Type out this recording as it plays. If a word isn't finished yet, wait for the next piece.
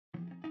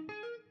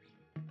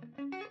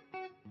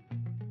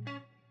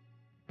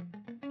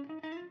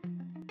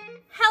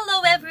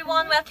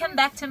everyone, welcome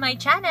back to my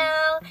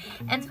channel.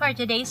 And for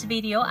today's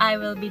video, I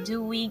will be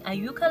doing a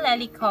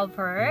ukulele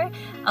cover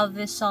of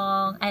the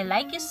song I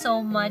Like You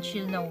So Much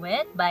You'll Know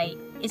It by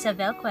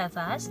Ysabelle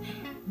Cuevas.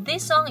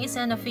 This song is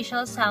an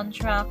official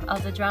soundtrack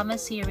of the drama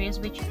series,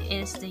 which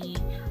is the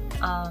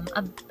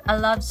A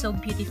Love So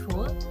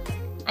Beautiful.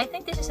 I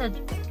think this is a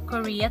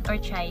Korean or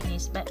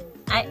Chinese, but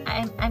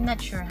I'm not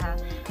sure ha.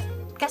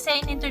 Kasi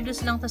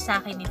in-introduce lang to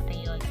sa akin ni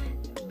Faith.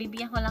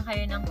 Bibigyan ko lang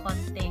kayo ng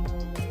konting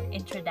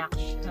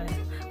introduction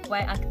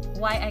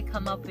why I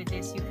come up with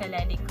this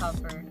ukulele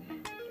cover.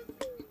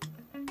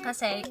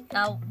 Kasi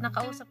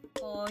nakausap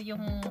ko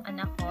yung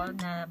anak ko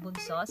na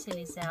bunso, si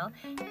Lieczel,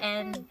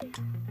 and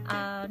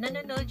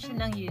nanonood siya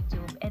ng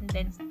YouTube, and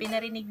then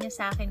pinarinig niya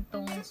sa akin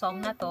tong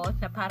song na to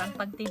na parang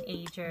pag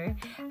teenager,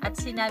 at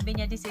sinabi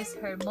niya this is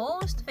her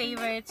most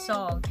favorite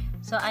song.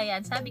 So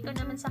ayan, sabi ko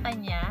naman sa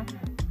kanya,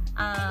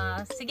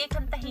 sige,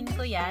 kantahin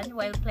ko yan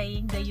while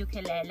playing the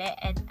ukulele,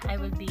 and I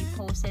will be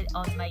posted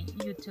on my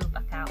YouTube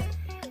account.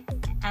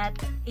 At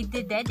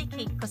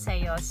i-dedicate ko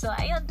sa'yo. So,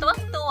 ayun,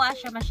 tuwang-tuwa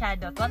siya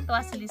masyado.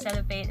 Tuwang-tuwa si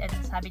Lieczel Faith, and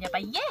sabi niya pa,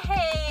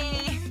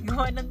 yay!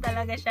 Gumanon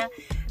talaga siya.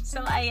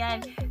 So, ayan.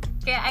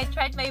 Kaya I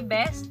tried my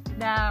best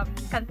na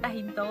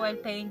kantahin to while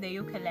playing the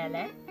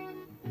ukulele.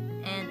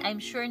 And I'm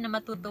sure na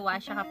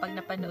matutuwa siya kapag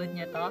napanood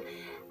niya to.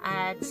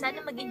 At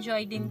sana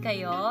mag-enjoy din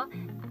kayo.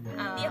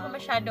 Hindi ako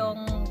masyadong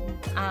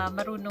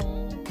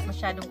marunong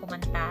masyadong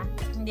kumanta.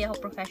 Hindi ako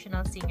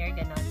professional singer,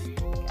 ganon.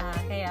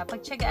 Kaya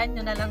pagtsagaan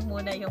nyo na lang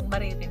muna yung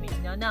maririnig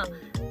nyo. No,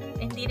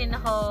 hindi rin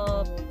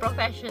ako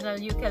professional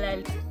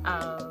ukulele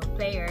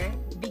player.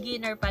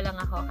 Beginner pa lang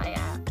ako, kaya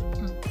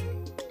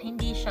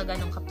hindi siya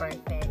ganun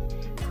ka-perfect.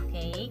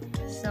 Okay?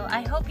 So,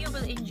 I hope you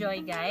will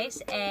enjoy, guys.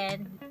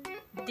 And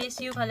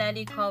this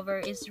ukulele cover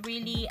is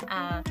really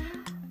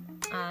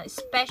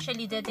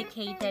especially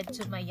dedicated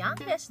to my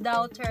youngest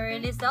daughter,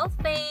 Lieczel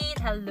Faith.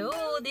 Hello,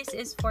 this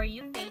is for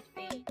you, Faith.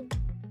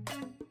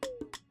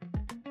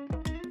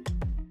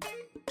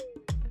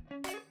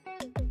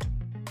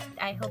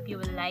 I hope you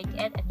will like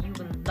it and you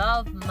will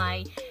love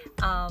my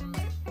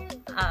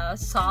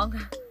song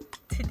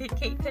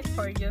dedicated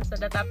for you. So,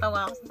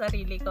 natatawa ako sa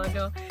sarili ko,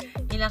 no?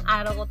 Ilang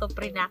araw ko to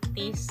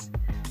pre-practice,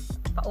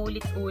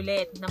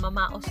 paulit-ulit,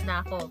 namamaos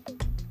na ako.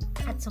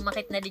 At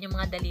sumakit na din yung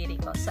mga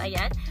daliri ko. So,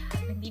 ayan.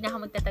 Hindi na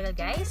ako magtatagal,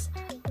 guys.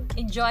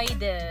 Enjoy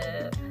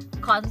the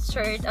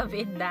concert of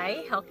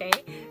Inday. Okay?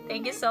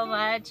 Thank you so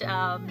much.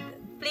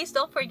 Please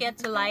don't forget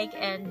to like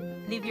and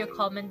leave your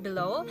comment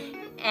below.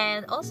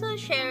 And also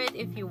share it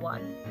if you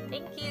want.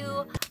 Thank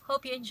you.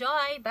 Hope you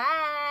enjoy.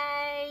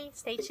 Bye!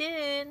 Stay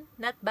tuned.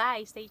 Not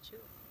bye. Stay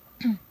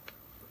tuned.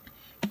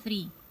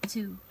 3,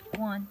 2,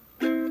 1.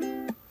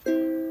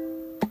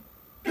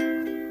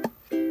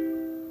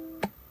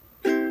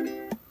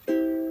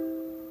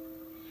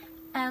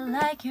 I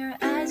like your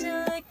eyes, you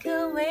look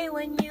away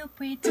when you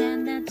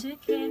pretend not to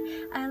care.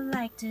 I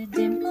like the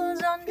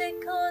dimples on the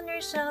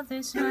corners of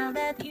the smile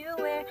that you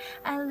wear.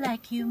 I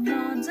like you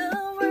more, the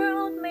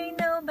world may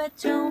know, but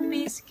don't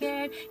be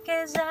scared,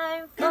 'cause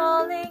I'm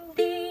falling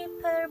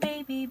deeper,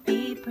 baby,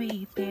 be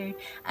prepared.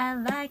 I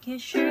like your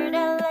shirt,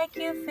 I like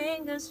your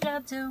fingers,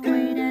 love the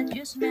way that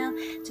you smell.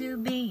 To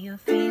be your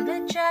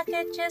favorite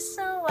jacket, just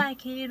so I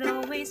could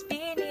always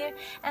be near.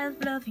 I've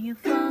loved you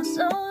for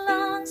so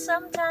long,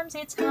 sometimes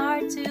it's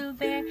hard to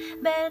bear,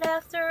 but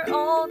after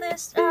all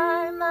this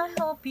time, I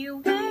hope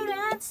you wait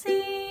and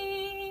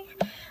see.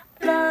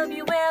 Love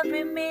you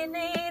every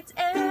minute,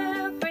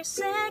 every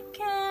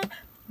second.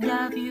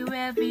 Love you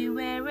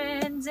everywhere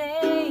and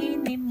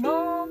any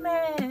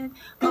moment.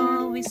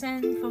 Always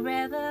and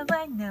forever,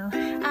 I know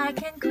I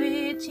can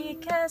quit you,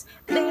 'cause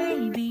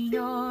baby,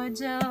 you're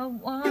the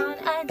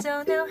one. I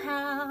don't know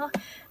how.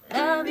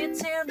 Love you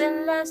till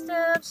the last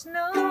of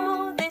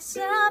snow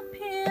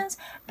disappears.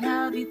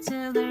 Love you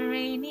till the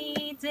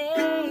rainy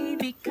day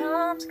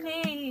becomes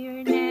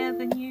clear.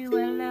 Never knew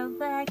a love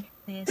like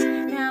this.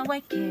 Now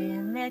I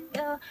can't let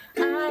go.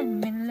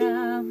 I'm in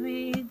love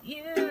with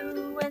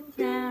you, and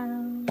now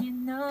you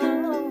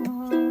know.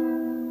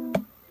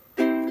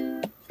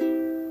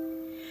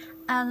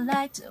 I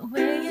like the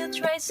way you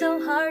try so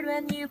hard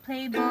when you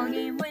play ball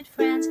game with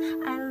friends.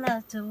 I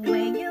love the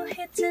way you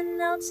hit the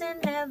notes in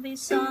every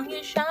song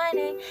you're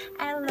shining.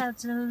 I love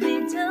the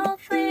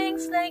little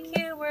things like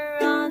you were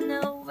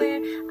unaware.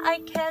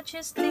 I catch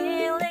your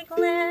stealing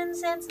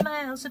glance and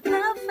smile so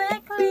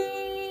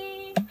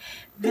perfectly.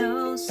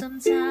 Though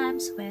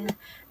sometimes when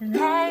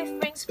life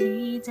brings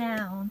me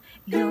down,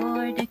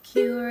 you're the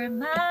cure,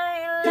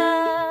 my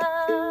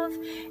love.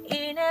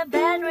 In a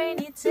bad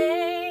rainy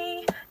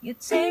day, you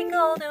take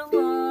all the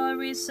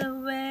worries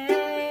away.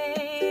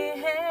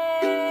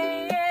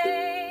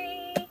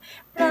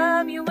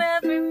 Love you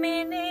every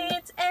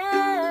minute,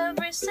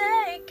 every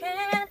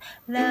second.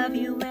 Love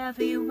you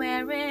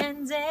everywhere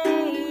and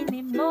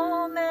any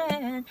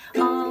moment.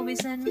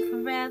 Always and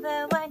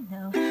forever, I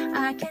know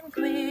I can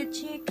quit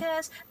you,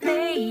 'cause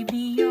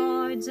baby,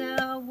 you're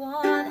the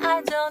one.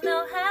 I don't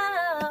know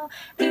how.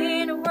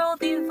 In a world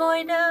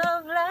devoid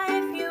of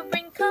life, you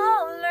bring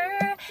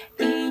color.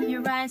 In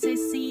your eyes I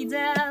see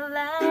the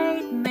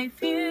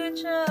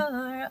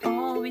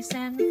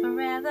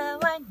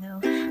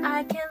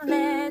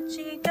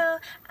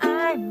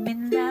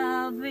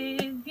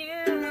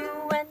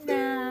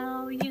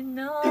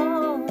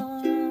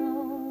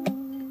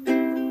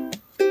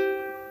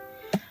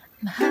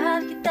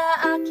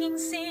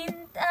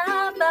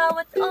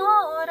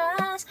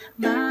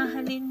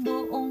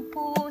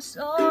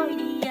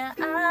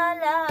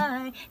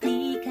ko'y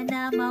di ka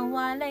na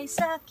mawalay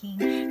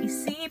sa'king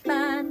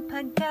isipan,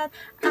 pagkat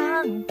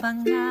ang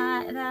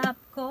pangarap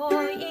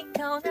ko'y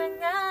ikaw na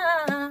nga.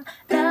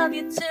 Love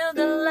you till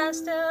the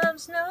last of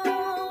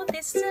snow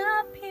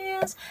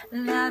disappears.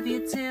 Love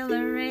you till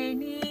a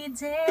rainy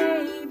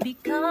day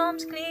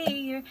becomes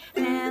clear.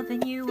 Never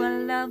knew a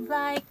love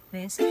like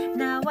this.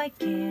 Now I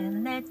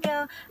can't let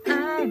go.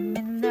 I'm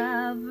in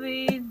love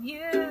with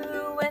you,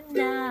 and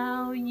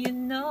now you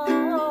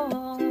know.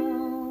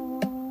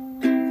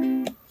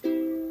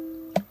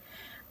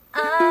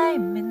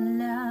 I'm in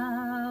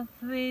love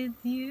with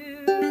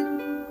you,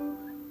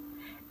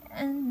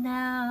 and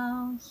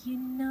now you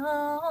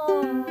know.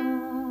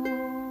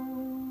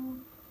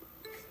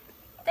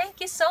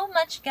 Thank you so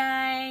much,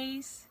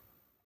 guys.